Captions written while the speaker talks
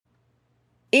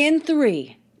In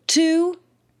 3, 2,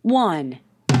 1.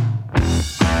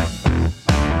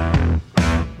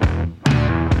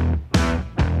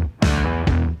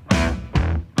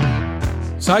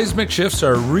 Seismic shifts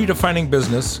are redefining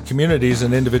business, communities,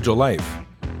 and individual life.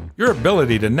 Your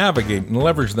ability to navigate and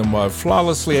leverage them while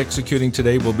flawlessly executing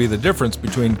today will be the difference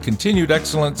between continued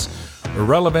excellence,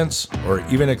 irrelevance, or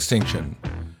even extinction.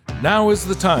 Now is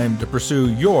the time to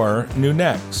pursue your new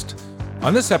next.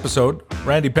 On this episode,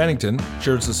 Randy Pennington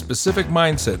shares the specific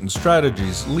mindset and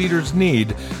strategies leaders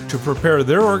need to prepare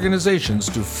their organizations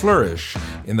to flourish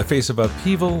in the face of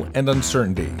upheaval and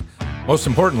uncertainty. Most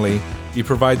importantly, he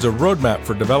provides a roadmap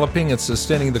for developing and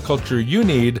sustaining the culture you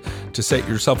need to set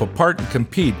yourself apart and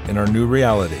compete in our new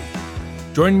reality.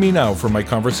 Join me now for my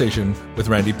conversation with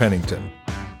Randy Pennington.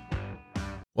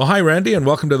 Well, hi, Randy, and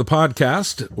welcome to the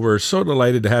podcast. We're so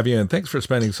delighted to have you, and thanks for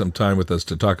spending some time with us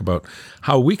to talk about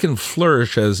how we can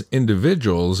flourish as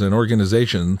individuals and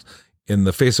organizations in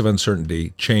the face of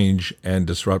uncertainty, change, and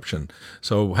disruption.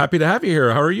 So happy to have you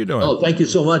here. How are you doing? Oh, thank you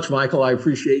so much, Michael. I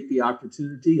appreciate the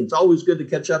opportunity. It's always good to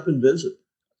catch up and visit.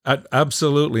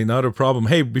 Absolutely, not a problem.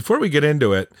 Hey, before we get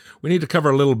into it, we need to cover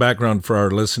a little background for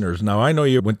our listeners. Now, I know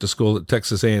you went to school at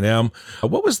Texas A&M.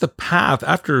 What was the path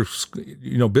after,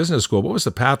 business school? What was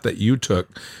the path that you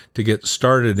took to get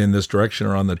started in this direction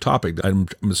or on the topic? I'm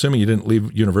assuming you didn't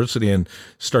leave university and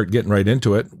start getting right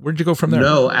into it. Where'd you go from there?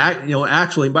 No,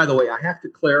 actually, by the way, I have to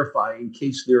clarify in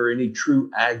case there are any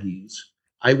true Aggies.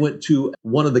 I went to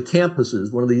one of the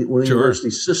campuses, one of the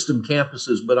university system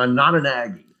campuses, but I'm not an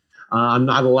Aggie. I'm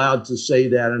not allowed to say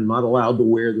that. I'm not allowed to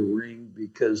wear the ring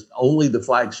because only the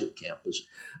flagship campus.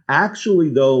 Actually,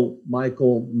 though,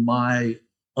 Michael, my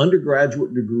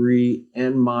undergraduate degree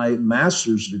and my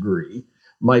master's degree,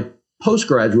 my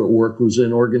postgraduate work was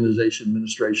in organization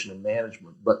administration and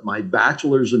management, but my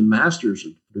bachelor's and master's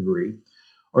degree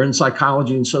are in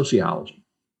psychology and sociology.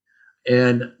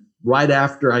 And right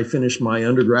after I finished my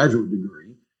undergraduate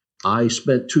degree, I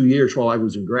spent 2 years while I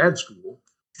was in grad school.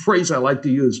 The phrase I like to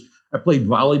use, I played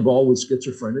volleyball with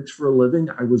schizophrenics for a living.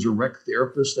 I was a rec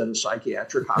therapist at a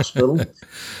psychiatric hospital,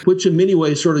 which in many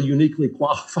ways sort of uniquely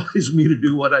qualifies me to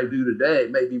do what I do today,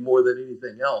 maybe more than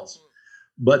anything else.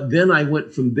 But then I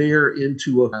went from there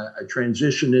into a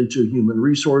transition into human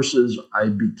resources. I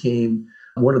became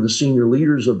one of the senior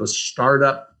leaders of a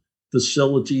startup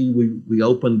facility. We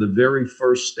opened the very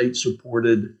first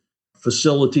state-supported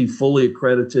facility, fully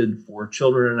accredited for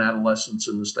children and adolescents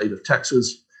in the state of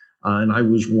Texas. And I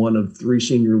was one of 3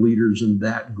 senior leaders in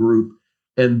that group.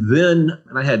 And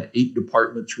I had 8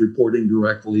 departments reporting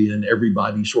directly and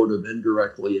everybody sort of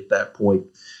indirectly at that point.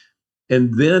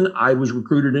 And then I was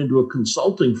recruited into a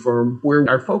consulting firm where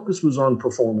our focus was on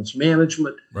performance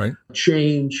management, right,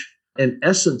 change. In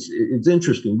essence, it's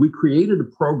interesting. We created a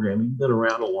program. You've been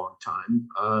around a long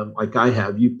time, like I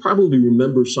have. You probably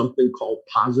remember something called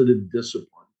positive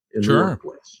discipline in the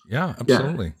workplace. Yeah,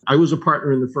 absolutely. Yeah. I was a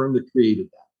partner in the firm that created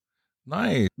that.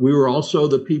 Nice. We were also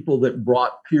the people that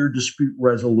brought peer dispute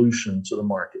resolution to the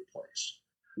marketplace.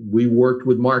 We worked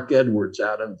with Mark Edwards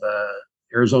out of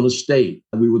Arizona State.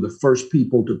 We were the first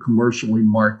people to commercially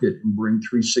market and bring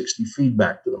 360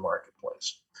 feedback to the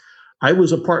marketplace. I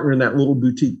was a partner in that little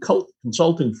boutique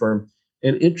consulting firm.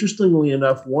 And interestingly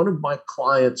enough, one of my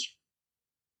clients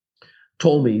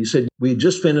told me, he said, we had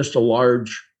just finished a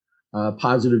large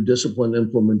positive discipline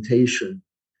implementation.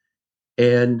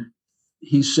 And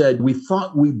he said, we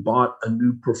thought we bought a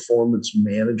new performance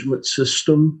management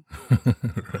system.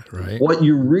 Right. What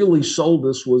you really sold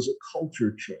us was a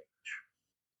culture change.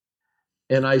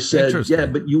 And I said, yeah,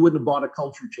 but you wouldn't have bought a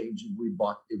culture change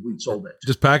if we'd sold that.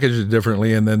 Just package it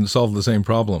differently and then solve the same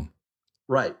problem.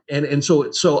 Right. And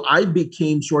so I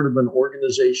became sort of an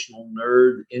organizational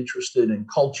nerd interested in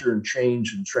culture and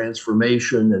change and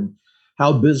transformation and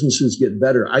how businesses get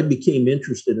better. I became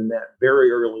interested in that very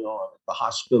early on at the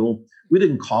hospital. We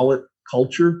didn't call it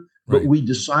culture, but we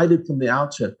decided from the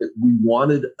outset that we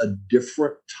wanted a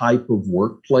different type of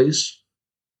workplace.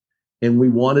 And we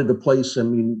wanted a place,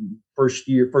 first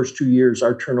 2 years,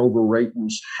 our turnover rate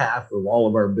was half of all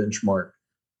of our benchmark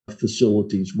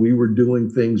facilities. We were doing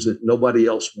things that nobody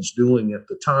else was doing at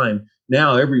the time.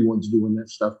 Now everyone's doing that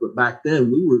stuff. But back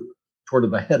then we were sort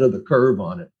of ahead of the curve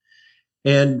on it.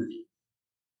 And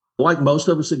like most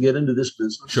of us that get into this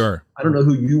business, sure, I don't know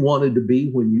who you wanted to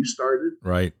be when you started.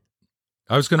 Right.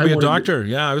 I was going to be a doctor.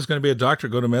 I was going to be a doctor,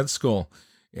 go to med school.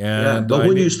 But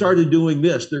when you started doing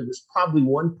this, there was probably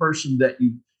one person that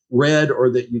you read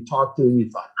or that you talked to and you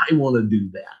thought, I want to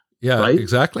do that. Yeah, right?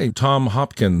 Exactly. Tom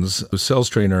Hopkins, a sales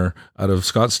trainer out of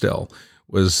Scottsdale,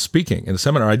 was speaking in a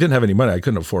seminar. I didn't have any money. I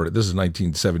couldn't afford it. This is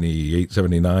 1978,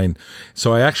 79.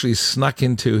 So I actually snuck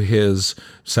into his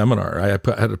seminar. I had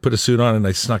to put a suit on and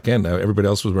I snuck in. Everybody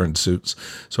else was wearing suits.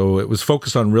 So it was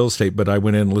focused on real estate, but I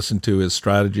went in and listened to his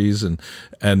strategies and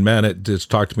man, it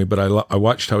just talked to me. But I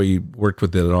watched how he worked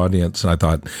with the audience and I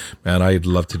thought, man, I'd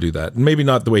love to do that. And maybe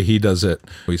not the way he does it.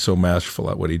 He's so masterful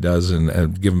at what he does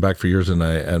and given back for years. And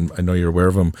I know you're aware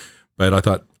of him, but I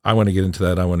thought, I want to get into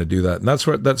that. I want to do that. And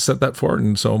that set that forward.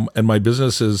 And my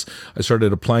business is, I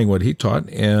started applying what he taught,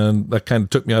 and that kind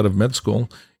of took me out of med school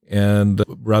and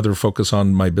rather focus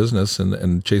on my business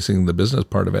and chasing the business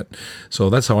part of it.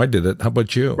 So that's how I did it. How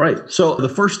about you? Right. So the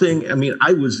first thing,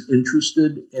 I was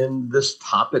interested in this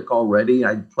topic already.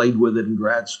 I played with it in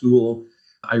grad school.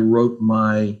 I wrote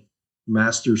my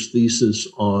master's thesis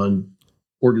on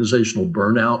organizational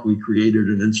burnout. We created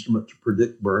an instrument to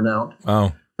predict burnout.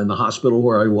 Wow. In the hospital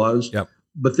where I was. Yep.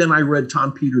 But then I read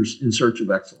Tom Peters' In Search of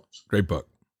Excellence. Great book.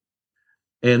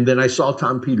 And then I saw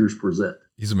Tom Peters present.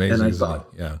 He's amazing. And I thought,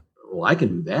 yeah, well, I can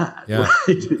do that. Yeah.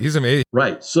 Right? He's amazing.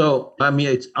 Right. So,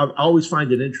 I always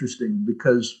find it interesting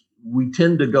because we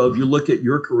tend to go, if you look at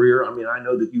your career, I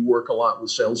know that you work a lot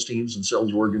with sales teams and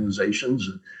sales organizations,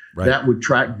 and that would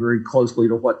track very closely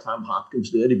to what Tom Hopkins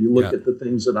did. If you look at the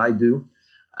things that I do,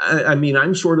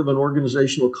 I'm sort of an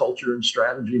organizational culture and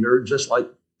strategy nerd, just like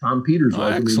Tom Peters.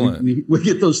 Excellent. We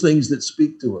get those things that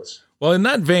speak to us. Well, in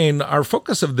that vein, our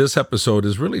focus of this episode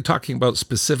is really talking about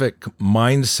specific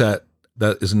mindset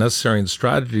that is necessary and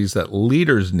strategies that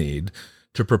leaders need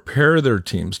to prepare their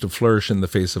teams to flourish in the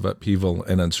face of upheaval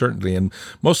and uncertainty. And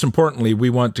most importantly,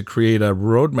 we want to create a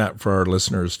roadmap for our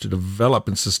listeners to develop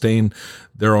and sustain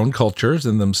their own cultures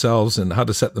and themselves and how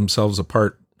to set themselves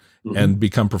apart and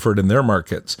become preferred in their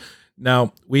markets.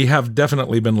 Now, we have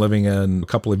definitely been living in a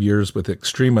couple of years with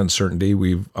extreme uncertainty.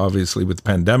 We've obviously, with the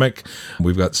pandemic,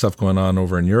 we've got stuff going on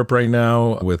over in Europe right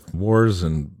now with wars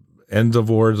and ends of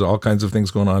wars, all kinds of things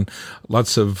going on,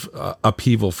 lots of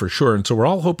upheaval for sure. And so we're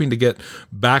all hoping to get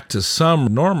back to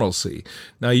some normalcy.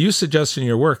 Now, you suggest in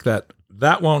your work that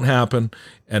won't happen,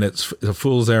 and it's a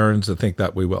fool's errand to think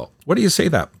that we will. What do you say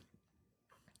that?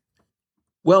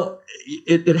 Well,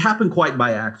 it happened quite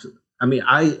by accident.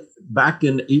 Back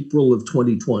in April of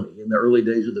 2020, in the early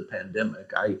days of the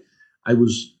pandemic, I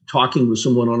was talking with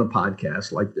someone on a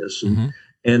podcast like this,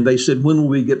 and they said, when will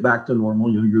we get back to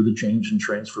normal? You're the change and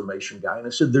transformation guy. And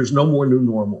I said, there's no more new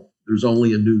normal. There's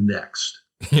only a new next.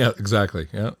 Yeah, exactly.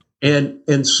 Yeah.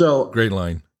 And so great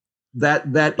line. That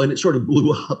and it sort of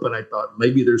blew up, and I thought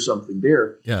maybe there's something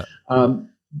there. Yeah.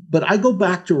 But I go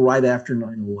back to right after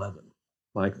 9/11,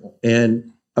 Michael,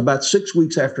 and about 6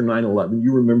 weeks after 9/11,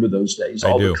 you remember those days,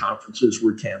 all the conferences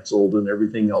were canceled and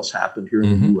everything else happened here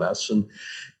in the U.S.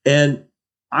 And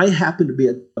I happened to be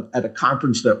at a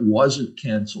conference that wasn't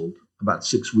canceled about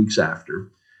 6 weeks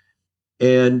after.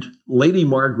 And Lady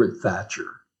Margaret Thatcher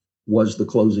was the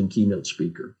closing keynote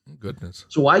speaker. Goodness.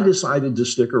 So I decided to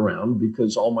stick around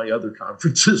because all my other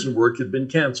conferences and work had been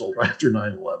canceled after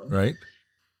 9/11. Right.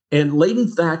 And Lady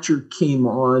Thatcher came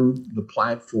on the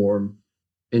platform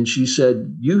and she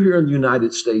said, you here in the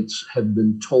United States have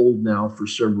been told now for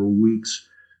several weeks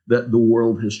that the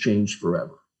world has changed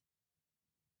forever.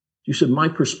 She said, my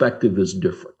perspective is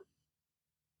different.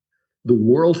 The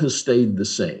world has stayed the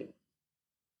same.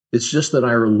 It's just that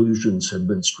our illusions have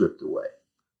been stripped away.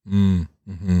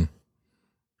 Mm-hmm.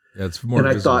 Yeah, it's more. And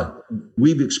I thought,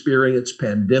 we've experienced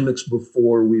pandemics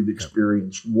before, we've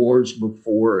experienced wars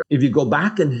before. If you go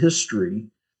back in history,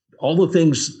 all the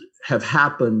things have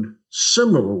happened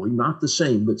similarly, not the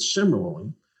same, but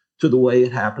similarly to the way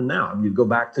it happened now. You go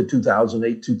back to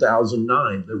 2008,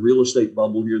 2009, the real estate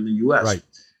bubble here in the U.S.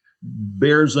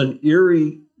 bears an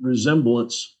eerie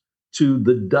resemblance to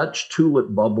the Dutch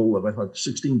tulip bubble of, I thought,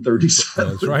 1637.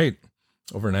 That's right,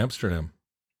 over in Amsterdam.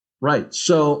 Right.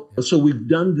 So we've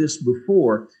done this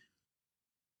before.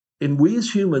 And we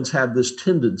as humans have this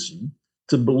tendency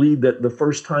to believe that the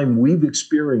first time we've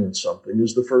experienced something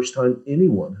is the first time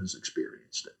anyone has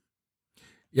experienced it.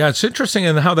 Yeah, it's interesting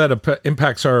in how that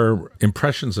impacts our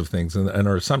impressions of things and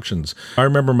our assumptions. I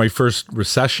remember my first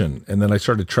recession, and then I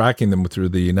started tracking them through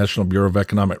the National Bureau of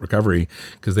Economic Recovery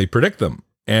because they predict them.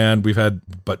 And we've had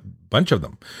a bunch of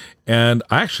them. And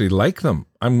I actually like them.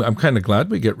 I'm kind of glad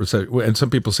we get recession. And some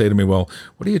people say to me, well,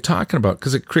 what are you talking about?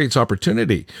 Because it creates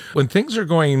opportunity. When things are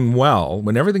going well,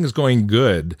 when everything is going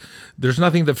good, there's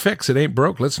nothing to fix. It ain't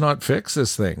broke. Let's not fix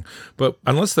this thing. But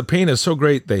unless the pain is so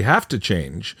great they have to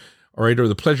change, all right, or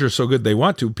the pleasure is so good they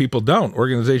want to. People don't.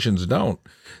 Organizations don't.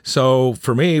 So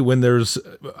for me, when there's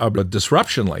a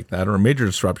disruption like that or a major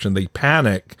disruption, they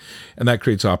panic, and that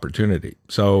creates opportunity.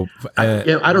 So I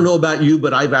don't know about you,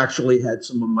 but I've actually had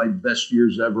some of my best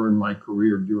years ever in my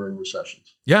career during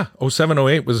recessions. Yeah, 07,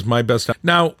 08 was my best time.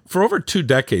 Now, for over 2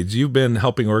 decades, you've been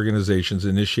helping organizations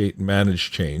initiate and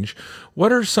manage change.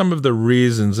 What are some of the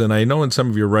reasons, and I know in some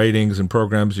of your writings and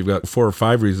programs, you've got 4 or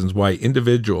 5 reasons why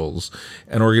individuals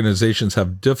and organizations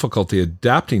have difficulty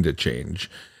adapting to change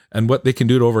and what they can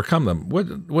do to overcome them.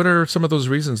 What are some of those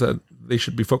reasons that they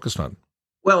should be focused on?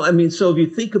 Well, I mean, so if you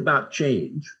think about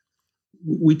change,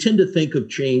 we tend to think of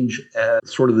change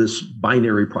as sort of this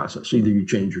binary process. Either you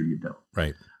change or you don't.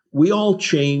 Right. We all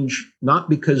change not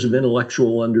because of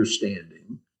intellectual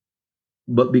understanding,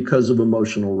 but because of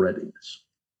emotional readiness.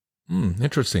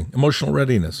 Interesting. Emotional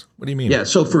readiness. What do you mean? Yeah.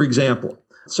 So, for example,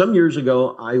 some years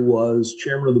ago, I was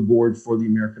chairman of the board for the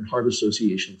American Heart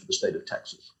Association for the state of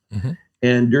Texas. Mm-hmm.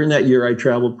 And during that year, I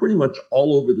traveled pretty much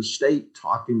all over the state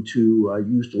talking to, I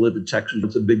used to live in Texas.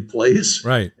 It's a big place.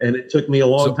 Right. And it took me a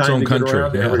long time to get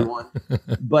around to everyone.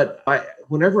 But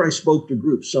whenever I spoke to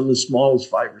groups, some as small as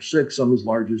 5 or 6, some as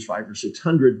large as 500 or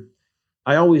 600,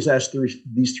 I always asked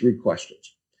these 3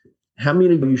 questions. How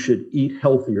many of you should eat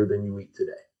healthier than you eat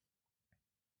today?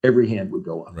 Every hand would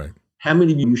go up. Right. How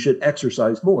many of you should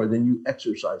exercise more than you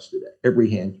exercise today? Every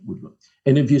hand would go up.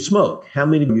 And if you smoke, how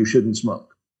many of you shouldn't smoke?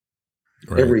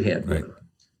 Right, every hand. Right.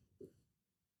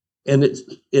 And it's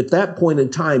at that point in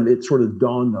time, it sort of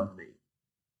dawned on me.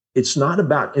 It's not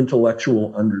about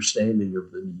intellectual understanding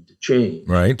of the need to change.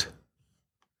 Right.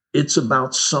 It's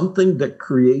about something that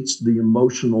creates the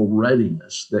emotional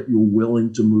readiness that you're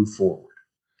willing to move forward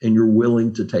and you're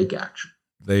willing to take action.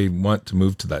 They want to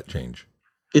move to that change.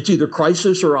 It's either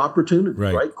crisis or opportunity,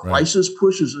 right? Crisis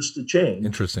pushes us to change.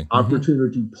 Interesting.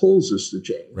 Opportunity pulls us to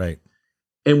change. Right.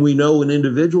 And we know in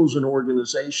individuals and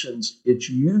organizations, it's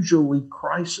usually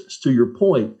crisis. To your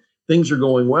point, things are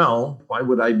going well. Why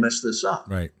would I mess this up?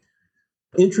 Right.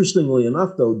 Interestingly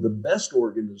enough, though, the best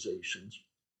organizations,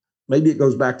 maybe it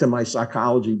goes back to my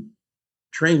psychology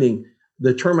training,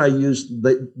 the term I use,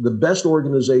 the best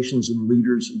organizations and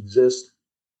leaders exist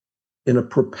in a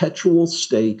perpetual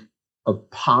state of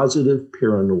positive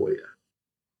paranoia.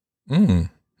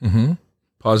 Mm-hmm.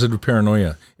 Positive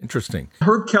paranoia. Interesting.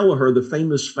 Herb Kelleher, the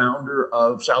famous founder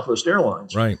of Southwest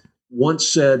Airlines, right, once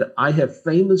said, I have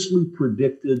famously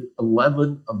predicted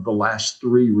 11 of the last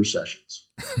 3 recessions.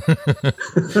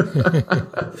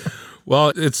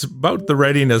 Well, it's about the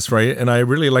readiness, right? And I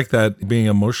really like that, being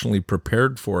emotionally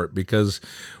prepared for it, because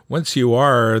once you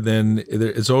are, then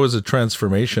it's always a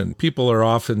transformation. People are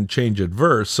often change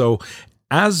adverse. So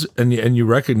and you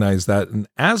recognize that, and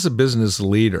as a business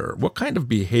leader, what kind of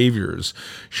behaviors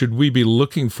should we be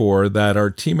looking for that our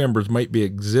team members might be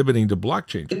exhibiting to block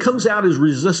change? It comes out as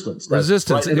resistance.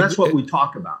 Resistance. Right? And that's what we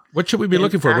talk about. What should we be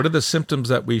looking for? What are the symptoms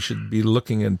that we should be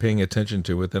looking and paying attention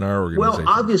to within our organization?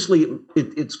 Well, obviously,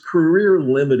 it's career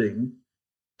limiting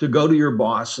to go to your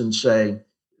boss and say,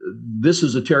 this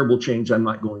is a terrible change, I'm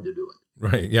not going to do it.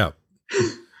 Right, yeah.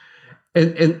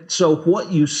 And so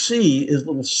what you see is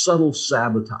little subtle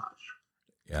sabotage.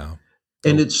 Yeah.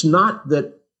 And it's not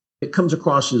that it comes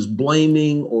across as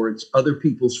blaming or it's other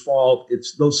people's fault.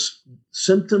 It's those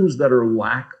symptoms that are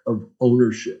lack of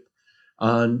ownership.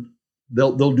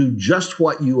 They'll do just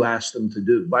what you ask them to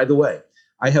do. By the way,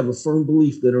 I have a firm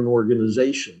belief that in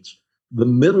organizations, the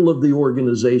middle of the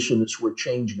organization is where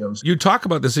change goes. You talk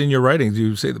about this in your writings.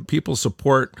 You say that people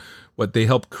support what they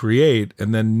help create,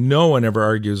 and then no one ever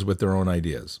argues with their own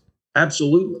ideas.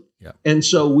 Absolutely. Yeah. And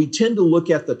so we tend to look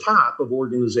at the top of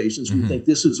organizations. We think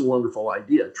this is a wonderful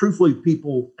idea. Truthfully,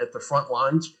 people at the front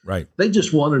lines, right, they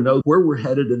just want to know where we're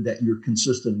headed and that you're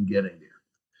consistent in getting there.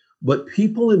 But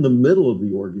people in the middle of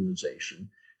the organization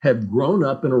have grown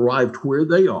up and arrived where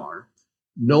they are,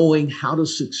 knowing how to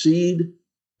succeed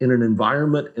in an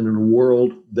environment and in a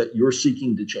world that you're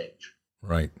seeking to change.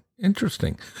 Right.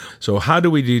 Interesting. So how do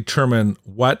we determine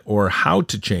what or how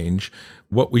to change,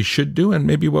 what we should do and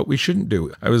maybe what we shouldn't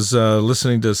do? I was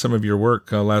listening to some of your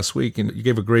work last week, and you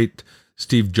gave a great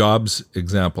Steve Jobs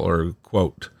example or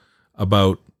quote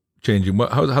about changing.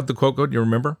 How'd the quote go? Do you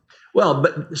remember? Well,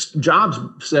 but Jobs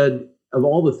said, of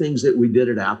all the things that we did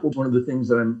at Apple, one of the things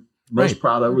that I'm most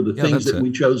proud of were the things that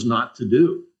we chose not to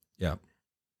do. Yeah.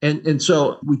 And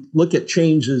so we look at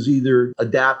change as either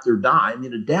adapt or die. I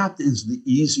mean, adapt is the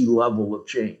easy level of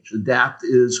change. Adapt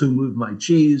is who moved my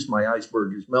cheese, my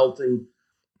iceberg is melting.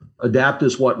 Adapt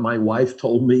is what my wife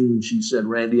told me when she said,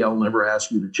 Randy, I'll never ask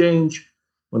you to change.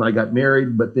 when I got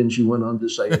married, but then she went on to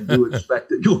say, I do expect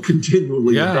that you'll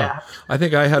continually adapt. I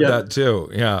think I had that too.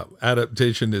 Yeah.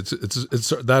 Adaptation, it's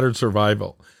that or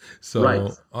survival. So,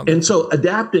 right. And so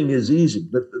adapting is easy,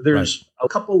 but there's a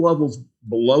couple levels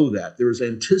below that. There's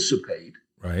anticipate.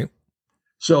 Right.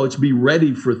 So it's be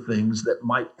ready for things that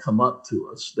might come up to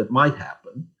us, that might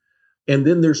happen. And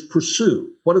then there's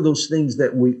pursue. What are those things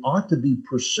that we ought to be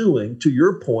pursuing, to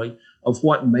your point, of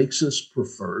what makes us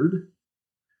preferred?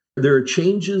 There are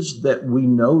changes that we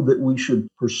know that we should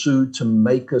pursue to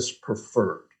make us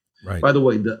preferred. Right. By the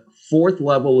way, the fourth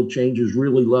level of change is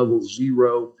really level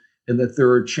 0, and that there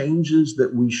are changes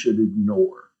that we should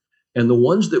ignore. And the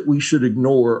ones that we should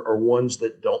ignore are ones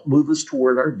that don't move us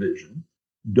toward our vision,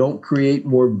 don't create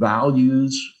more value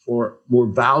for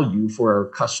our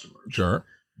customers. Sure.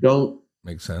 Don't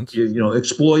make sense.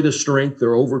 Exploit a strength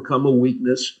or overcome a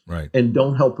weakness, right? And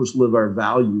don't help us live our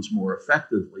values more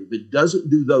effectively. If it doesn't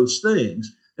do those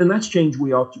things, then that's change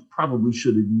we probably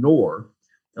should ignore,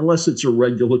 unless it's a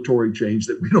regulatory change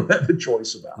that we don't have a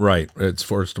choice about. Right. It's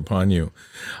forced upon you.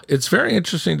 It's very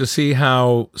interesting to see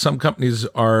how some companies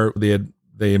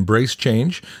they embrace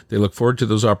change. They look forward to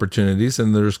those opportunities,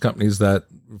 and there's companies that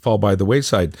fall by the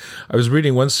wayside. I was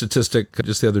reading one statistic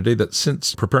just the other day that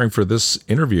since preparing for this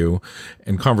interview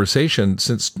and conversation,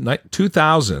 since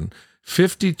 2000,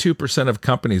 52% of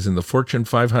companies in the Fortune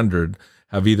 500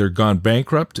 have either gone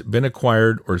bankrupt, been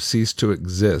acquired, or ceased to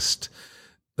exist.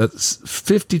 That's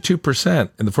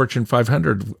 52% in the Fortune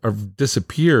 500 have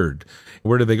disappeared.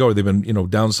 Where do they go? They've been,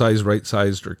 downsized,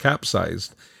 right-sized, or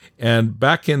capsized. And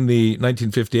back in the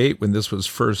 1958, when this was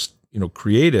first,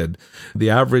 created, the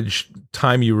average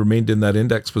time you remained in that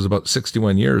index was about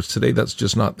 61 years. Today, that's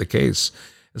just not the case.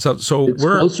 So it's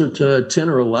closer to 10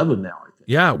 or 11 now, I think.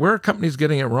 Yeah, where are companies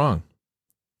getting it wrong?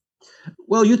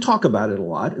 Well, you talk about it a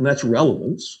lot, and that's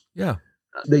relevance. Yeah.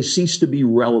 They cease to be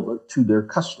relevant to their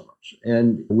customers.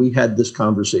 And we had this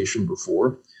conversation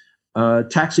before.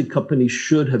 Taxi companies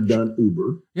should have done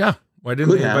Uber. Yeah. Why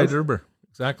didn't they invite Uber?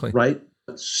 Exactly. Right.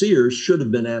 Sears should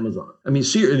have been Amazon. I mean,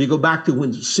 Sears, if you go back to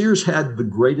when Sears had the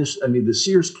greatest, the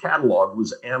Sears catalog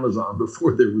was Amazon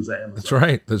before there was Amazon.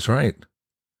 That's right.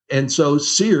 And so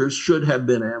Sears should have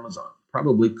been Amazon.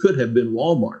 Probably could have been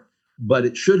Walmart, but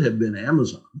it should have been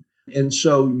Amazon. And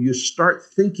so you start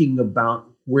thinking about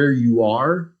where you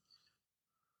are.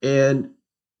 And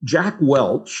Jack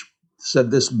Welch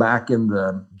said this back in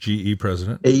the GE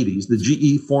president, 80s, the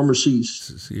GE former GE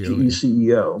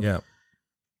CEO. Yeah.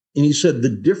 And he said, the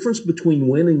difference between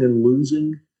winning and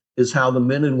losing is how the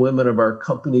men and women of our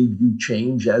company view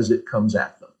change as it comes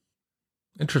at them.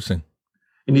 Interesting.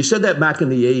 And he said that back in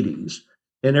the 80s,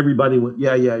 and everybody went,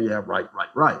 yeah,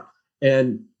 right.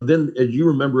 And then, as you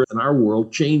remember, in our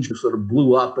world, change sort of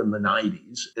blew up in the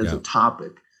 90s as a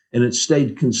topic, and it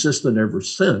stayed consistent ever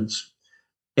since.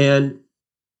 And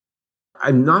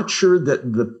I'm not sure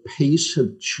that the pace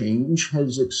of change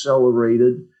has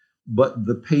accelerated, but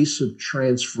the pace of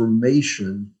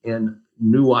transformation and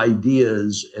new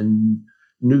ideas and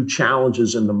new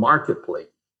challenges in the marketplace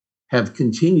have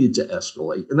continued to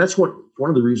escalate. And that's one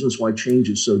of the reasons why change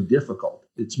is so difficult.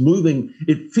 It's moving,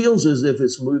 it feels as if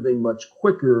it's moving much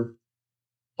quicker.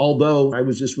 Although I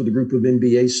was just with a group of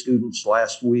MBA students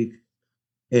last week,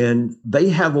 and they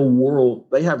have a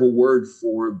word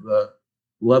for the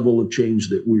level of change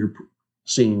that we're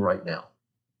seeing right now.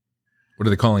 What are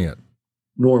they calling it?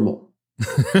 Normal.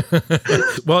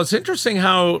 Well, it's interesting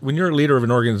how when you're a leader of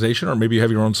an organization, or maybe you have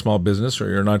your own small business or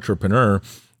you're an entrepreneur,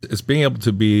 it's being able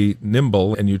to be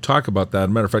nimble. And you talk about that. As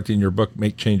a matter of fact, in your book,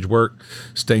 Make Change Work,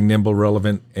 Staying Nimble,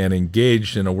 Relevant, and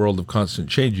Engaged in a World of Constant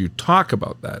Change, you talk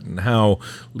about that and how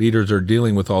leaders are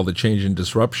dealing with all the change and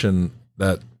disruption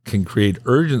that can create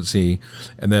urgency,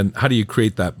 and then how do you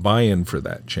create that buy-in for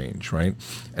that change, right?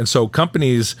 And so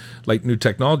companies like new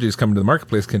technologies coming to the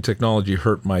marketplace, can technology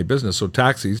hurt my business? So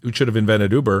taxis, who should have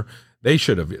invented Uber, they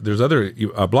should have. There's other,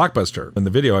 Blockbuster. In the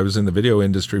video, I was in the video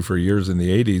industry for years in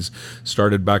the 80s,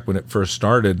 started back when it first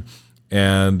started,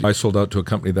 and I sold out to a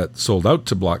company that sold out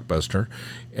to Blockbuster.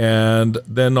 And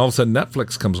then all of a sudden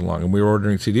Netflix comes along, and we were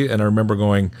ordering CD, and I remember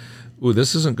going, ooh,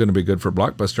 this isn't going to be good for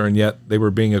Blockbuster. And yet they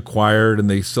were being acquired, and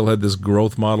they still had this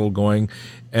growth model going,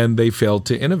 and they failed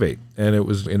to innovate. And it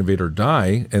was innovate or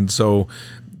die. And so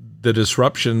the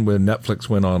disruption when Netflix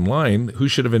went online, who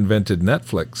should have invented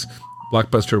Netflix?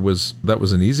 Blockbuster was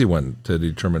an easy one to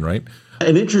determine, right?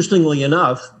 And interestingly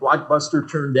enough, Blockbuster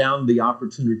turned down the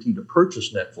opportunity to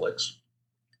purchase Netflix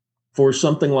for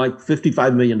something like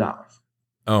 $55 million.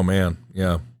 Oh, man.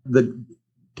 Yeah. The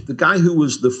guy who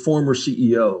was the former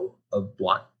CEO of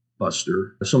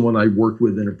Blockbuster, someone I worked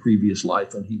with in a previous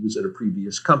life, and he was at a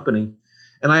previous company.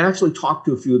 And I actually talked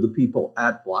to a few of the people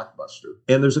at Blockbuster.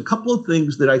 And there's a couple of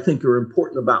things that I think are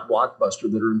important about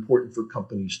Blockbuster that are important for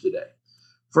companies today.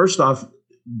 First off,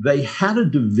 they had a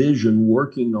division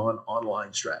working on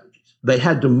online strategies. They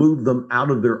had to move them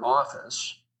out of their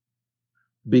office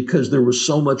because there was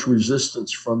so much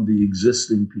resistance from the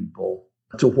existing people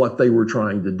to what they were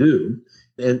trying to do.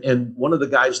 And one of the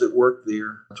guys that worked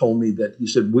there told me that he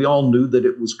said, we all knew that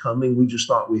it was coming. We just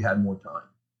thought we had more time.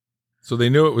 So they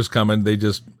knew it was coming.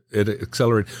 It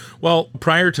accelerated. Well,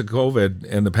 prior to COVID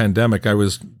and the pandemic, I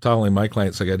was telling my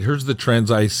clients, here's the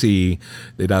trends I see.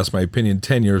 They'd ask my opinion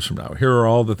 10 years from now. Here are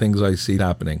all the things I see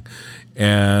happening.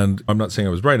 And I'm not saying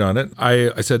I was right on it.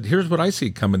 I said, here's what I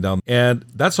see coming down. And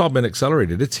that's all been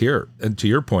accelerated. It's here. And to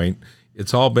your point,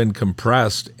 it's all been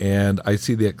compressed, and I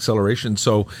see the acceleration.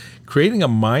 So creating a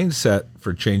mindset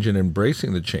for change and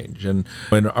embracing the change. And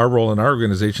in our role in our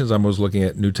organizations, I'm always looking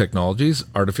at new technologies,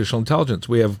 artificial intelligence.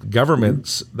 We have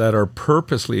governments that are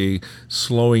purposely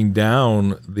slowing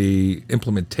down the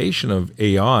implementation of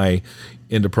AI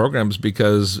into programs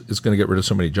because it's going to get rid of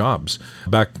so many jobs.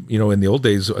 Back, in the old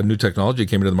days, a new technology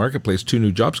came into the marketplace, 2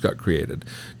 new jobs got created.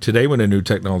 Today, when a new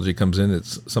technology comes in,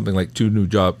 it's something like 2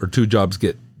 jobs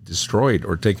get destroyed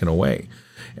or taken away.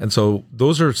 And so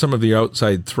those are some of the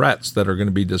outside threats that are going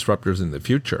to be disruptors in the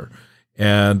future.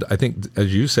 And I think,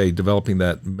 as you say, developing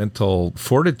that mental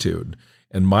fortitude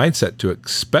and mindset to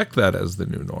expect that as the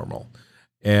new normal.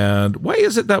 And why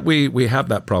is it that we have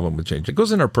that problem with change? It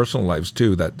goes in our personal lives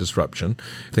too, that disruption,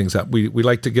 things that we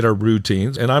like to get our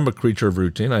routines. And I'm a creature of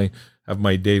routine. I have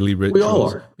my daily rituals. We all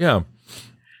are. Yeah.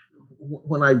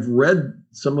 When I've read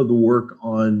some of the work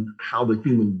on how the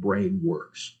human brain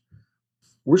works,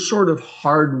 we're sort of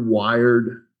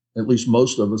hardwired, at least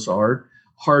most of us are,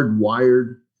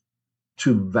 hardwired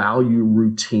to value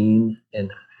routine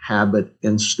and habit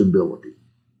and stability.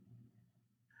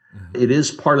 Mm-hmm. It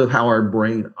is part of how our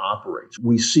brain operates.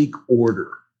 We seek order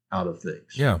out of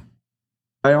things. Yeah.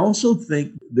 I also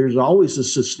think there's always a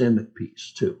systemic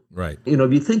piece too. Right.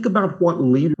 If you think about what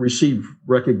leaders receive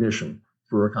recognition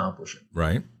for accomplishing.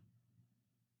 Right.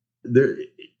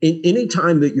 Any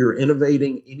time that you're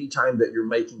innovating, any time that you're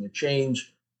making a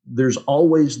change, there's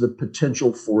always the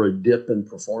potential for a dip in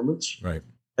performance. Right.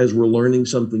 As we're learning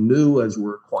something new, as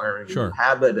we're acquiring a new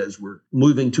habit, as we're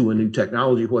moving to a new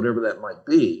technology, whatever that might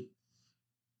be.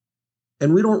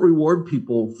 And we don't reward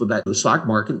people for that. The stock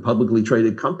market, publicly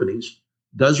traded companies,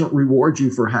 doesn't reward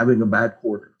you for having a bad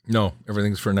quarter. No,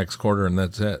 everything's for next quarter and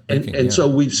that's it. So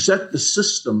we've set the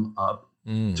system up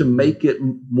to make it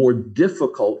more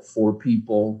difficult for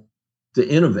people to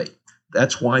innovate.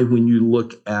 That's why when you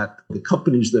look at the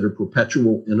companies that are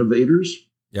perpetual innovators,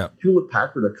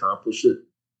 Hewlett-Packard accomplished it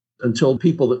until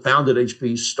people that founded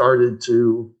HP started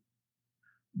to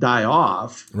die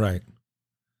off. Right.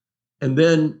 And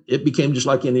then it became just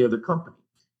like any other company.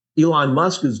 Elon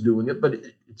Musk is doing it, but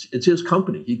it's his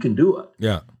company. He can do it.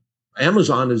 Yeah.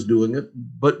 Amazon is doing it,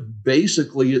 but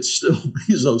basically it's still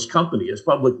Bezos' company. It's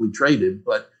publicly traded,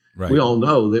 but we all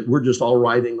know that we're just all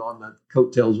riding on the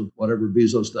coattails of whatever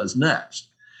Bezos does next.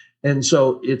 And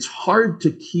so it's hard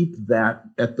to keep that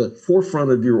at the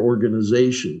forefront of your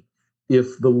organization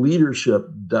if the leadership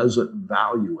doesn't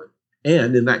value it.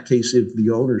 And in that case, if the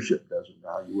ownership doesn't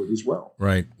value it as well.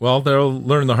 Right. Well, they'll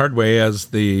learn the hard way, as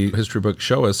the history books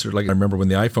show us. I remember when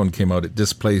the iPhone came out, it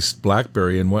displaced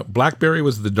BlackBerry. And BlackBerry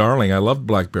was the darling. I loved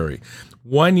BlackBerry.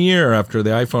 1 year after the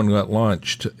iPhone got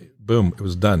launched, boom, it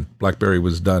was done. BlackBerry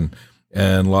was done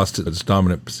and lost its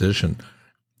dominant position.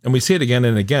 And we see it again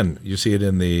and again. You see it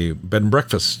in the bed and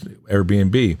breakfast,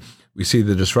 Airbnb. We see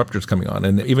the disruptors coming on.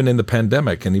 And even in the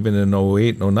pandemic and even in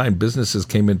 08 and 09, businesses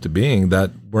came into being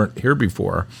that weren't here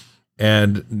before.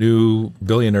 And new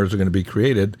billionaires are going to be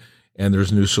created, and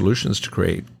there's new solutions to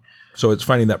create. So it's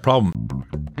finding that problem.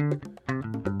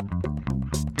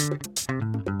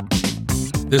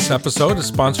 This episode is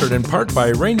sponsored in part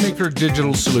by Rainmaker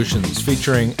Digital Solutions,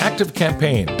 featuring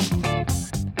ActiveCampaign.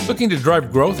 Looking to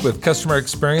drive growth with customer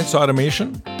experience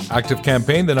automation?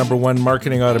 ActiveCampaign, the #1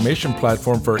 marketing automation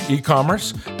platform for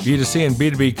e-commerce, B2C, and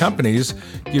B2B companies,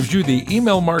 gives you the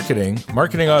email marketing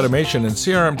automation, and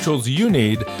CRM tools you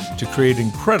need to create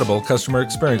incredible customer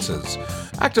experiences.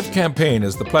 ActiveCampaign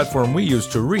is the platform we use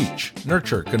to reach,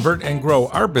 nurture, convert, and grow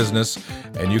our business,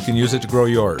 and you can use it to grow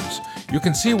yours. You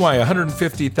can see why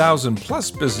 150,000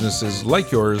 plus businesses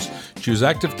like yours choose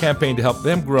ActiveCampaign to help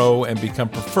them grow and become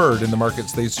preferred in the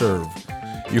markets they serve.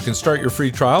 You can start your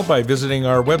free trial by visiting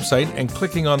our website and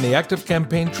clicking on the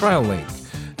ActiveCampaign trial link.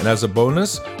 And as a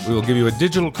bonus, we will give you a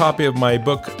digital copy of my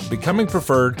book, Becoming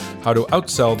Preferred: How to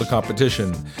Outsell the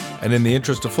Competition. And in the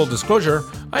interest of full disclosure,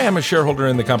 I am a shareholder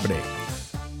in the company.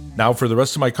 Now for the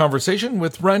rest of my conversation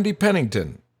with Randy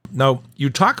Pennington. Now,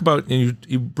 you talk about, and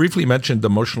you briefly mentioned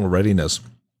emotional readiness,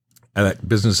 and that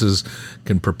businesses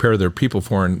can prepare their people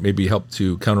for and maybe help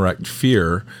to counteract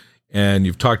fear. And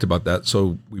you've talked about that.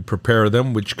 So we prepare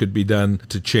them, which could be done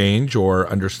to change or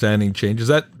understanding change.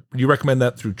 Do you recommend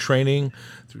that through training,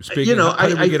 through speaking? How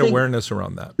do we get awareness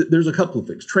around that? There's a couple of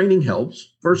things. Training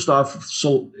helps. First off,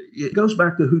 so it goes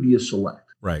back to who do you select?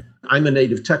 Right. I'm a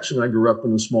native Texan. I grew up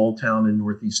in a small town in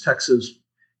Northeast Texas.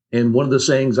 And one of the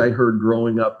sayings I heard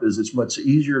growing up is it's much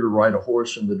easier to ride a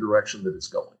horse in the direction that it's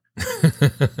going.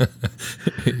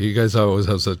 You guys always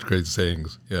have such great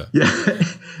sayings. Yeah. Yeah.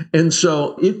 And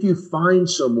so if you find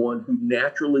someone who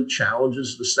naturally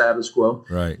challenges the status quo,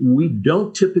 right, we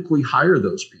don't typically hire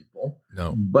those people.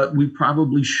 No. But we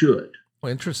probably should.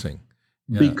 Well, interesting.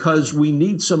 Yeah. Because we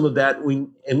need some of that,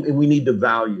 and we need to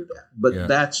value that. But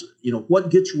that's, what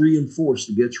gets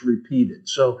reinforced gets repeated.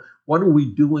 So what are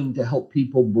we doing to help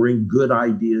people bring good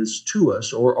ideas to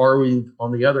us? Or are we,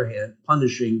 on the other hand,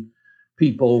 punishing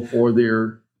people for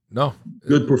their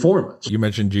good performance? You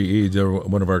mentioned GE, they're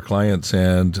one of our clients,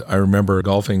 and I remember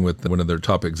golfing with one of their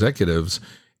top executives,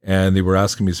 and they were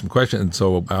asking me some questions. And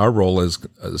so our role as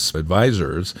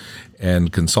advisors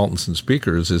and consultants and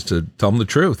speakers is to tell them the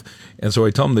truth. And so I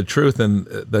tell them the truth, and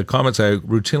the comments I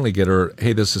routinely get are,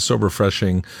 hey, this is so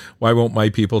refreshing. Why won't my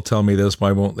people tell me this?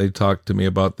 Why won't they talk to me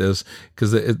about this?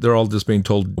 Because they're all just being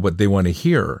told what they want to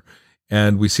hear.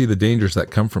 And we see the dangers that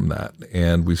come from that.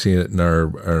 And we see it in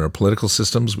our political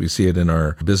systems. We see it in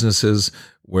our businesses,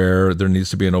 where there needs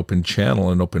to be an open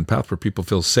channel, an open path where people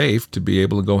feel safe to be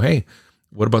able to go, hey,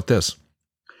 what about this?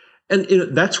 And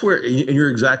that's where, and you're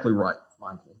exactly right,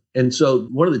 Michael. And so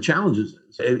one of the challenges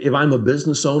is, if I'm a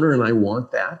business owner and I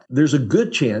want that, there's a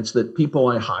good chance that people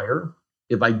I hire,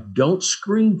 if I don't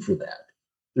screen for that,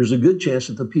 there's a good chance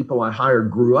that the people I hire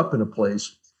grew up in a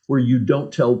place where you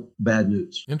don't tell bad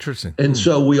news. Interesting. And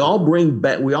so we all bring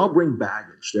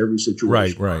baggage to every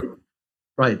situation.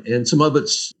 Right. And some of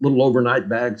it's little overnight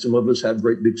bags. Some of us have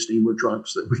great big steamer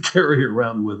trunks that we carry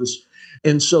around with us.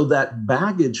 And so that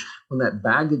baggage, when that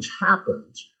baggage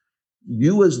happens,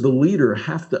 you as the leader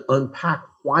have to unpack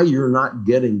why you're not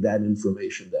getting that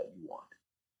information that you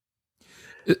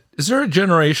want. Is there a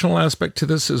generational aspect to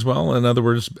this as well? In other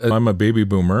words, I'm a baby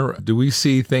boomer. Do we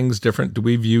see things different? Do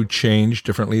we view change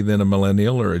differently than a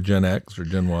millennial or a Gen X or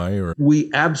Gen Y? Or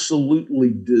we absolutely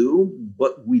do,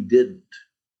 but we didn't.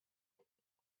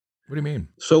 What do you mean?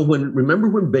 So remember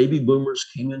when baby boomers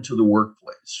came into the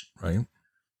workplace? Right.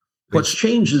 What's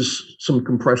changed is some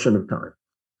compression of time.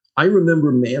 I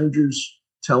remember managers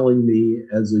telling me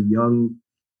as a young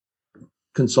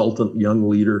consultant, young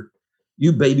leader,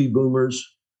 you baby boomers,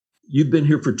 you've been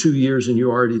here for 2 years and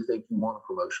you already think you want a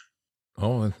promotion.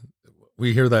 Oh,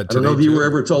 we hear that today. I don't know if you were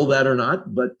ever told that or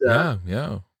not, but yeah.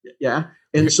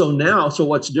 And so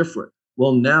what's different?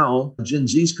 Well, now Gen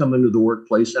Z's come into the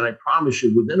workplace, and I promise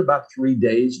you, within about 3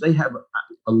 days, they have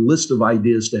a list of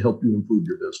ideas to help you improve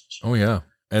your business. Oh, yeah.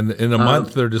 And in a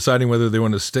month, they're deciding whether they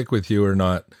want to stick with you or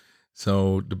not.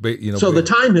 So debate, So the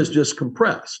time has just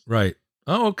compressed. Right.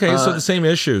 Oh, okay. So the same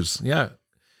issues. Yeah.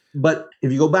 But if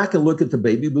you go back and look at the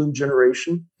baby boom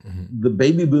generation, the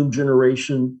baby boom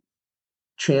generation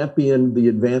championed the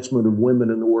advancement of women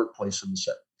in the workplace in the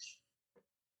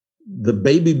 70s. The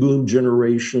baby boom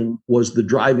generation was the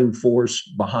driving force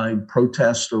behind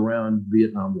protests around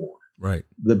Vietnam War. Right.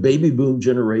 The baby boom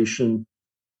generation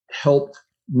helped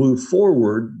move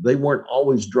forward. They weren't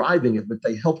always driving it, but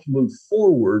they helped move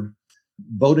forward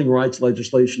voting rights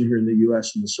legislation here in the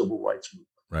U.S. and the civil rights movement.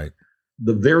 Right.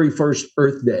 The very first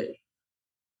Earth Day,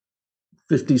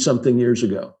 50-something years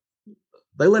ago,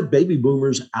 they let baby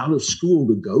boomers out of school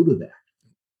to go to that.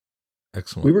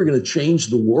 Excellent. We were going to change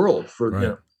the world for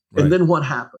them. Right. And then what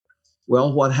happened?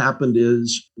 Well, what happened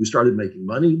is we started making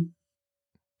money.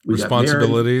 We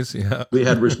responsibilities. Yeah. We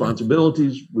had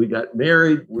responsibilities. We got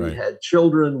married. We had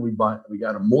children. We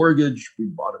got a mortgage. We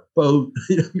bought a boat.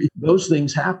 Those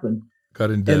things happened. Got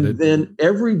indebted. And then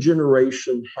every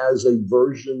generation has a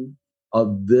version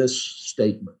of this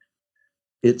statement.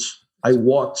 It's, I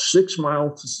walked 6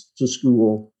 miles to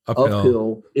school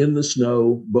uphill in the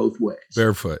snow both ways.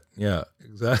 Barefoot. Yeah,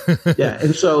 exactly. Yeah.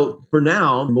 And so for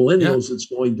now, millennials, it's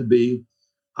going to be,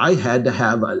 I had to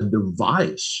have a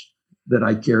device that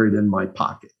I carried in my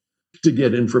pocket to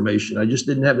get information. I just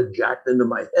didn't have it jacked into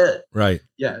my head. Right.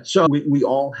 Yeah. So we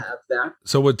all have that.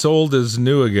 So what's old is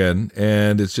new again,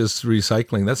 and it's just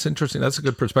recycling. That's interesting. That's a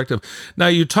good perspective. Now,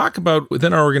 you talk about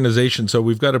within our organization, so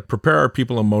we've got to prepare our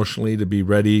people emotionally to be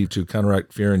ready to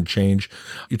counteract fear and change.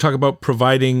 You talk about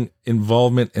providing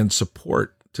involvement and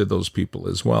support to those people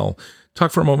as well.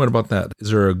 Talk for a moment about that.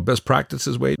 Is there a best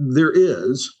practices way? There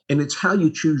is, and it's how you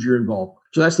choose your involvement.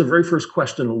 So that's the very first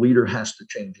question a leader has to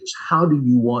change is how do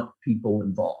you want people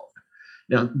involved?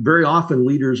 Now, very often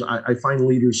leaders, I find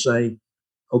leaders say,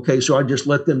 okay, so I just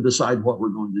let them decide what we're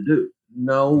going to do.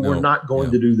 No, we're not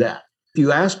going to do that. If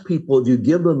you ask people, if you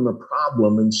give them the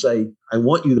problem and say, I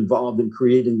want you involved in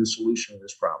creating the solution to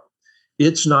this problem,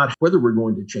 it's not whether we're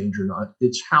going to change or not,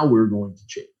 it's how we're going to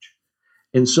change.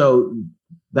 And so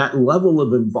that level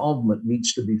of involvement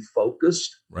needs to be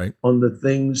focused on the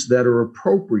things that are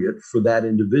appropriate for that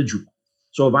individual.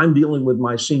 So if I'm dealing with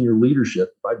my senior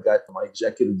leadership, I've got my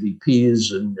executive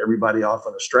VPs and everybody off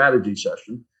on a strategy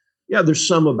session. Yeah, there's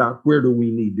some about where do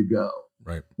we need to go.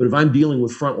 Right. But if I'm dealing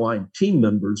with frontline team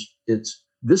members, it's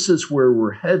this is where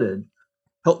we're headed.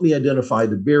 Help me identify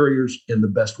the barriers and the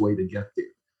best way to get there.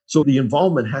 So the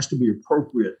involvement has to be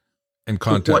appropriate and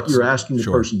context to what you're asking the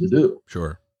person to do.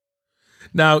 Sure.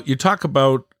 Now you talk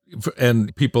about,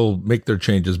 and people make their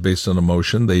changes based on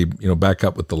emotion. They, back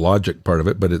up with the logic part of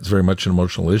it, but it's very much an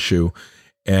emotional issue.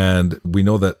 And we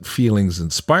know that feelings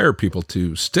inspire people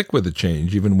to stick with a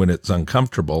change, even when it's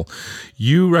uncomfortable.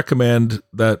 You recommend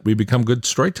that we become good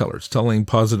storytellers, telling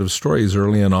positive stories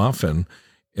early and often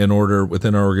in order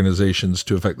within our organizations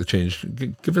to affect the change.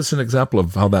 Give us an example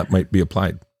of how that might be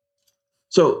applied.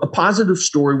 So a positive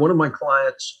story, one of my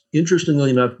clients,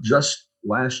 interestingly enough, just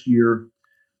last year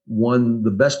won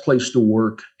the best place to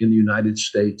work in the United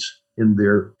States in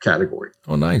their category.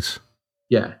 Oh, nice.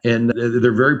 Yeah. And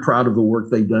they're very proud of the work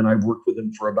they've done. I've worked with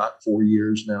them for about 4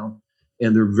 years now,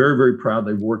 and they're very, very proud.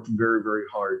 They've worked very, very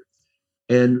hard.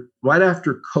 And right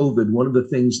after COVID, one of the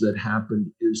things that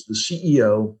happened is the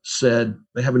CEO said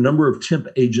they have a number of temp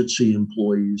agency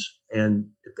employees. And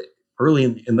early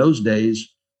in those days,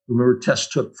 remember,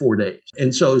 tests took 4 days.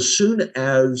 And so as soon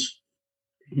as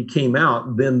he came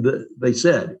out, then they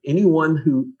said, anyone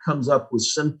who comes up with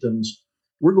symptoms,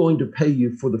 we're going to pay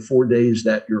you for the 4 days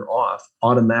that you're off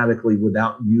automatically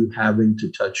without you having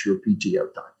to touch your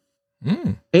PTO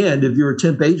time. And if you're a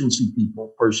temp agency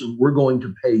person, we're going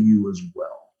to pay you as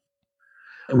well.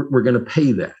 And we're going to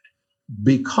pay that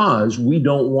because we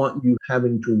don't want you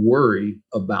having to worry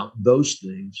about those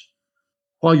things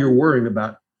while you're worrying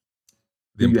about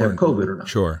do you have COVID or not.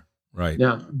 Sure. Right.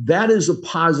 Now, that is a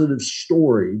positive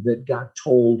story that got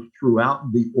told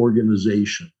throughout the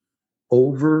organization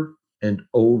over and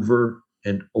over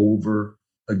and over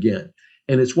again.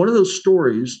 And it's one of those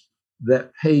stories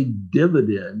that paid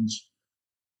dividends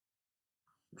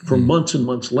for months and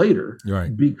months later,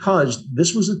 because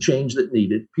this was a change that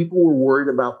needed. People were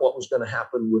worried about what was going to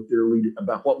happen with their leader,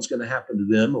 about what was going to happen to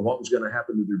them and what was going to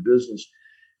happen to their business.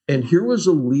 And here was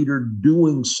a leader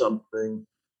doing something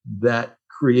that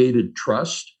created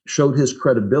trust, showed his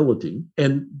credibility,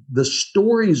 and the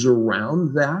stories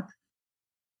around that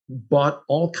brought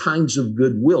all kinds of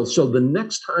goodwill. So the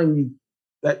next time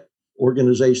that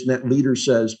organization, that leader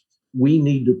says, we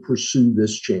need to pursue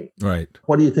this change. Right.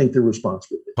 What do you think the response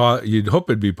would be? You'd hope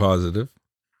it'd be positive.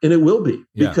 And it will be,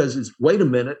 because it's, wait a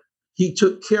minute, he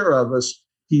took care of us.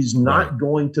 He's not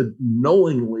going to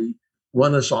knowingly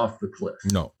run us off the cliff.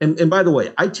 No. And by the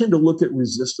way, I tend to look at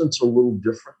resistance a little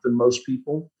different than most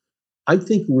people. I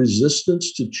think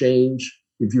resistance to change,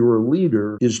 if you're a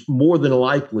leader, is more than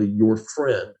likely your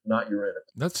friend, not your enemy.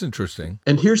 That's interesting.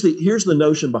 And here's the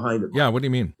notion behind it. Yeah, what do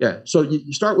you mean? Yeah, so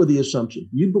you start with the assumption.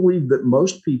 You believe that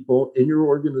most people in your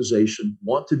organization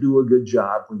want to do a good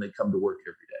job when they come to work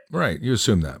every day. Right, you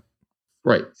assume that.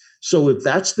 Right. So if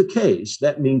that's the case,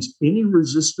 that means any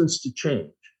resistance to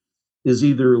change is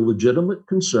either a legitimate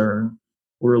concern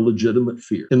or a legitimate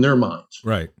fear in their minds.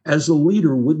 Right. As a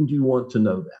leader, wouldn't you want to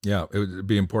know that? Yeah, it would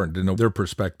be important to know their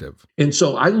perspective. And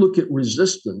so I look at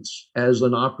resistance as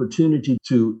an opportunity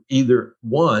to either,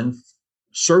 one,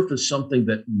 surface something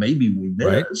that maybe we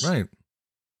missed, right.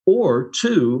 Or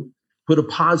two, put a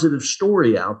positive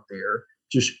story out there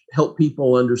to help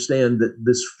people understand that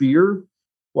this fear,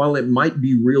 while it might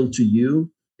be real to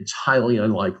you, it's highly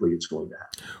unlikely it's going to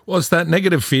happen. Well, it's that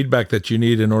negative feedback that you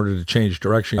need in order to change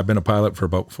direction. I've been a pilot for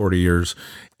about 40 years.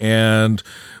 And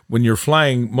when you're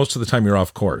flying, most of the time you're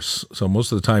off course. So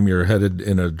most of the time you're headed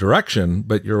in a direction,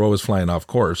 but you're always flying off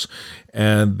course.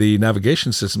 And the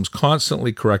navigation system's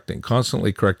constantly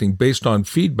correcting based on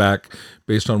feedback,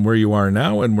 based on where you are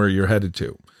now and where you're headed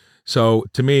to. So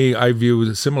to me, I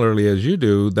view similarly as you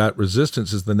do, that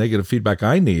resistance is the negative feedback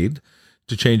I need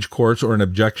to change course, or an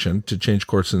objection to change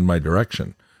course in my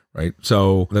direction, right?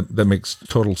 So that makes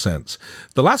total sense.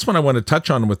 The last one I want to touch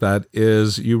on with that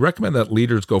is you recommend that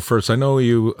leaders go first. I know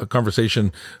a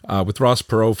conversation with Ross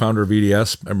Perot, founder of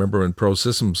EDS. I remember in Pro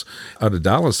Systems out of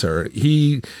Dallas there.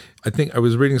 I think I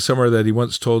was reading somewhere that he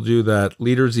once told you that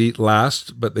leaders eat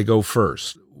last, but they go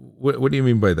first. What do you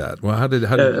mean by that? Well,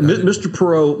 Mr.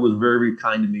 Perot was very, very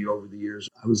kind to me over the years.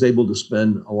 I was able to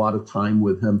spend a lot of time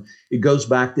with him. It goes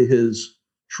back to his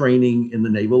training in the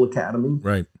Naval Academy.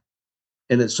 Right.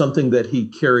 And it's something that he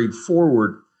carried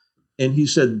forward. And he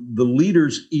said the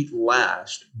leaders eat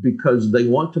last because they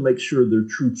want to make sure their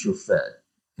troops are fed.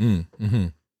 Mm-hmm.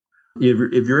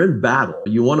 If you're in battle,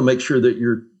 you want to make sure that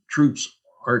your troops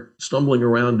aren't stumbling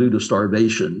around due to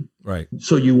starvation. Right.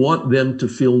 So you want them to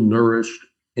feel nourished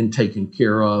and taken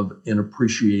care of and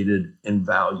appreciated and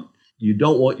valued. You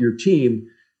don't want your team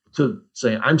to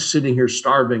say, I'm sitting here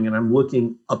starving and I'm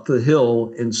looking up the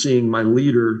hill and seeing my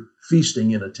leader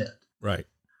feasting in a tent. Right.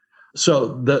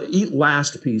 So the eat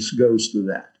last piece goes to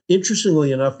that.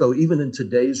 Interestingly enough, though, even in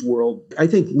today's world, I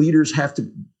think leaders have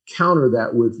to counter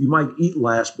that with, you might eat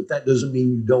last, but that doesn't mean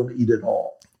you don't eat at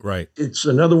all. Right. It's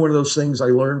another one of those things I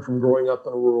learned from growing up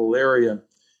in a rural area.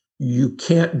 You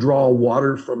can't draw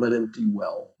water from an empty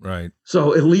well. Right.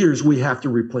 So as leaders, we have to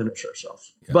replenish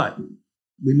ourselves. Yeah. But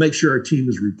we make sure our team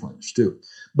is replenished too.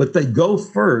 But they go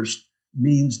first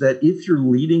means that if you're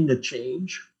leading a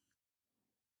change,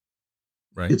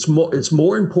 right, it's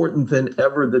more important than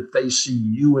ever that they see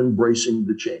you embracing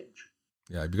the change.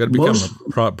 Yeah, you've got to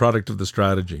become a product of the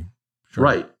strategy. Sure.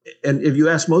 Right. And if you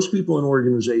ask most people in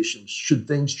organizations, should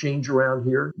things change around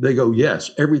here? They go,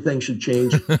 yes, everything should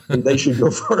change and they should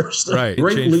go first. Right.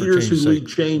 Great leaders who lead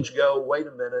change go, wait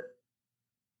a minute,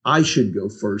 I should go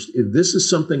first. If this is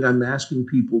something I'm asking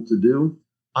people to do,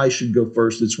 I should go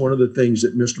first. It's one of the things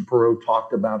that Mr. Perot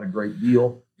talked about a great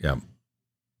deal. Yeah.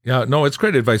 Yeah, no, it's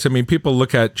great advice. I mean, people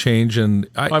look at change, and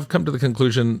I've come to the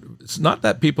conclusion, it's not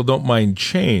that people don't mind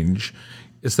change,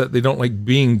 it's that they don't like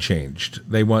being changed.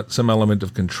 They want some element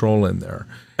of control in there.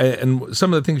 And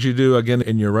some of the things you do, again,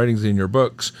 in your writings, in your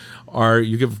books, are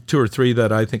you give 2 or 3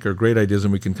 that I think are great ideas,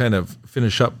 and we can kind of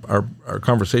finish up our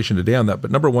conversation today on that. But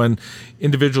number 1,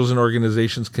 individuals and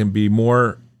organizations can be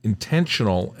more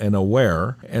intentional and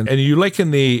aware. And you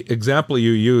liken the example you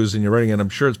use in your writing, and I'm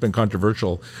sure it's been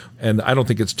controversial, and I don't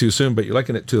think it's too soon, but you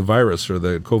liken it to the virus or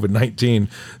the COVID-19,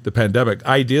 the pandemic.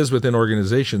 Ideas within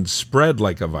organizations spread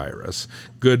like a virus,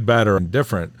 good, bad, or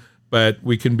indifferent, but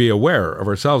we can be aware of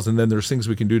ourselves, and then there's things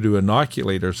we can do to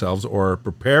inoculate ourselves or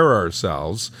prepare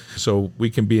ourselves so we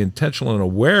can be intentional and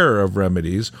aware of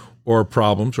remedies or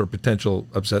problems or potential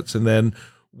upsets, and then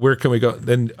where can we go?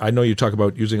 Then I know you talk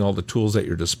about using all the tools at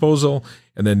your disposal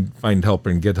and then find help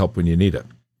and get help when you need it.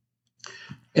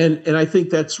 And I think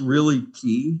that's really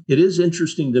key. It is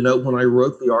interesting to note when I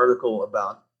wrote the article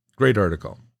about great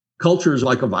article. Culture is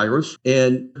like a virus,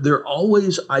 and there are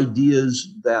always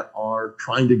ideas that are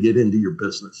trying to get into your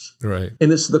business. Right.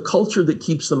 And it's the culture that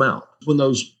keeps them out. When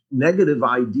those negative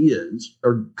ideas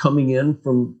are coming in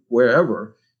from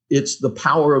wherever, it's the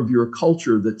power of your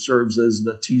culture that serves as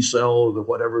the T cell or the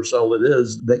whatever cell it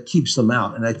is that keeps them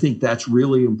out. And I think that's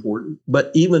really important.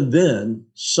 But even then,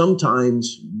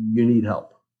 sometimes you need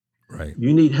help. Right.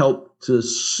 You need help to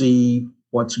see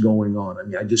what's going on. I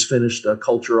mean, I just finished a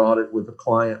culture audit with a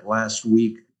client last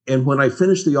week. And when I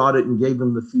finished the audit and gave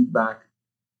them the feedback,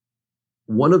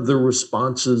 one of the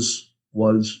responses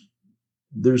was,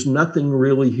 there's nothing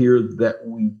really here that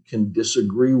we can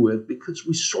disagree with because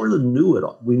we sort of knew it.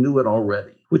 We knew it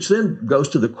already, which then goes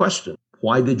to the question,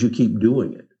 why did you keep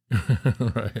doing it?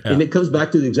 Right, yeah. And it comes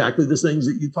back to exactly the things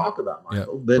that you talk about,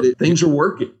 Michael, that things are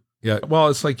working. Yeah. Well,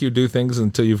 it's like you do things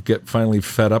until you get finally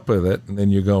fed up with it. And then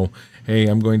you go, hey,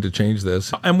 I'm going to change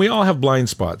this. And we all have blind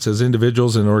spots. As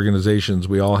individuals and organizations,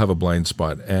 we all have a blind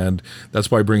spot. And that's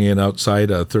why bringing in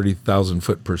outside a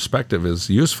 30,000-foot perspective is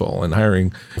useful, and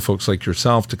hiring folks like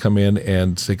yourself to come in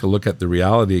and take a look at the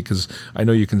reality, because I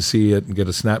know you can see it and get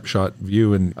a snapshot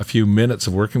view in a few minutes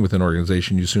of working with an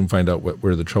organization. You soon find out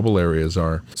where the trouble areas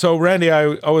are. So, Randy,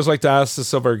 I always like to ask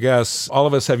this of our guests. All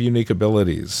of us have unique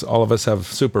abilities. All of us have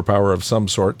superpower of some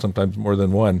sort, sometimes more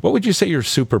than one. What would you say your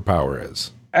superpower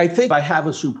is? I think I have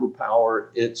a superpower.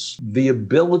 It's the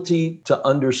ability to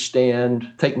understand,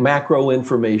 take macro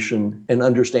information and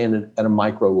understand it at a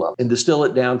micro level and distill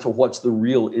it down to what's the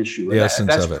real issue. The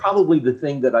essence of it. That's probably the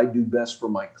thing that I do best for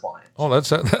my clients. Oh,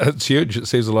 that's huge. It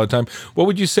saves a lot of time. What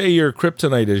would you say your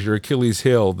kryptonite is, your Achilles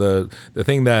heel, the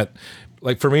thing that,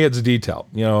 like for me, it's detail,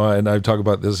 and I talk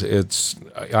about this.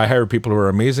 I hire people who are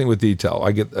amazing with detail.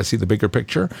 I see the bigger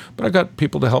picture, but I've got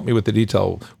people to help me with the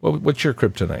detail. What's your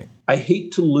kryptonite? I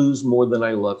hate to lose more than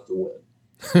I love to win.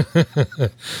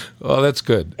 Oh, that's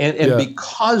good. And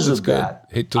because of that,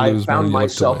 I found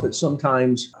myself that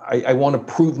sometimes I want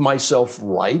to prove myself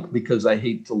right because I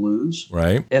hate to lose.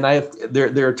 Right. And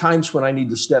there are times when I need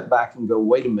to step back and go,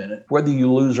 wait a minute, whether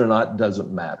you lose or not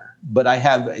doesn't matter. But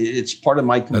it's part of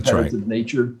my competitive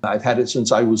nature. I've had it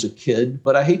since I was a kid,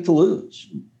 but I hate to lose.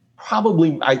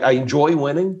 Probably, I enjoy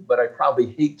winning, but I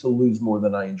probably hate to lose more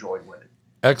than I enjoy winning.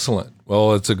 Excellent.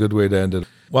 Well, it's a good way to end it.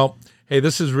 Well, hey,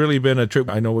 this has really been a trip.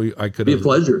 I know I could be a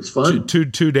pleasure. It's fun.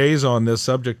 Two days on this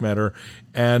subject matter.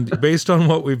 And based on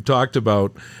what we've talked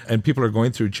about, and people are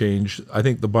going through change, I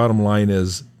think the bottom line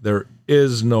is there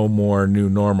is no more new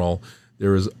normal.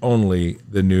 There is only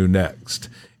the new next.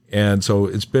 And so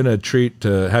it's been a treat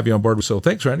to have you on board. So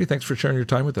thanks, Randy. Thanks for sharing your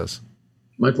time with us.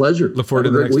 My pleasure. Look forward to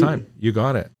the next time. You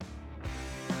got it.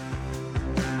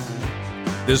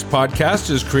 This podcast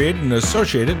is created and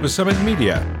associated with Summit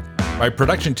Media. My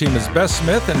production team is Beth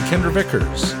Smith and Kendra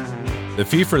Vickers. The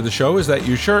fee for the show is that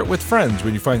you share it with friends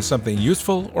when you find something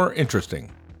useful or interesting.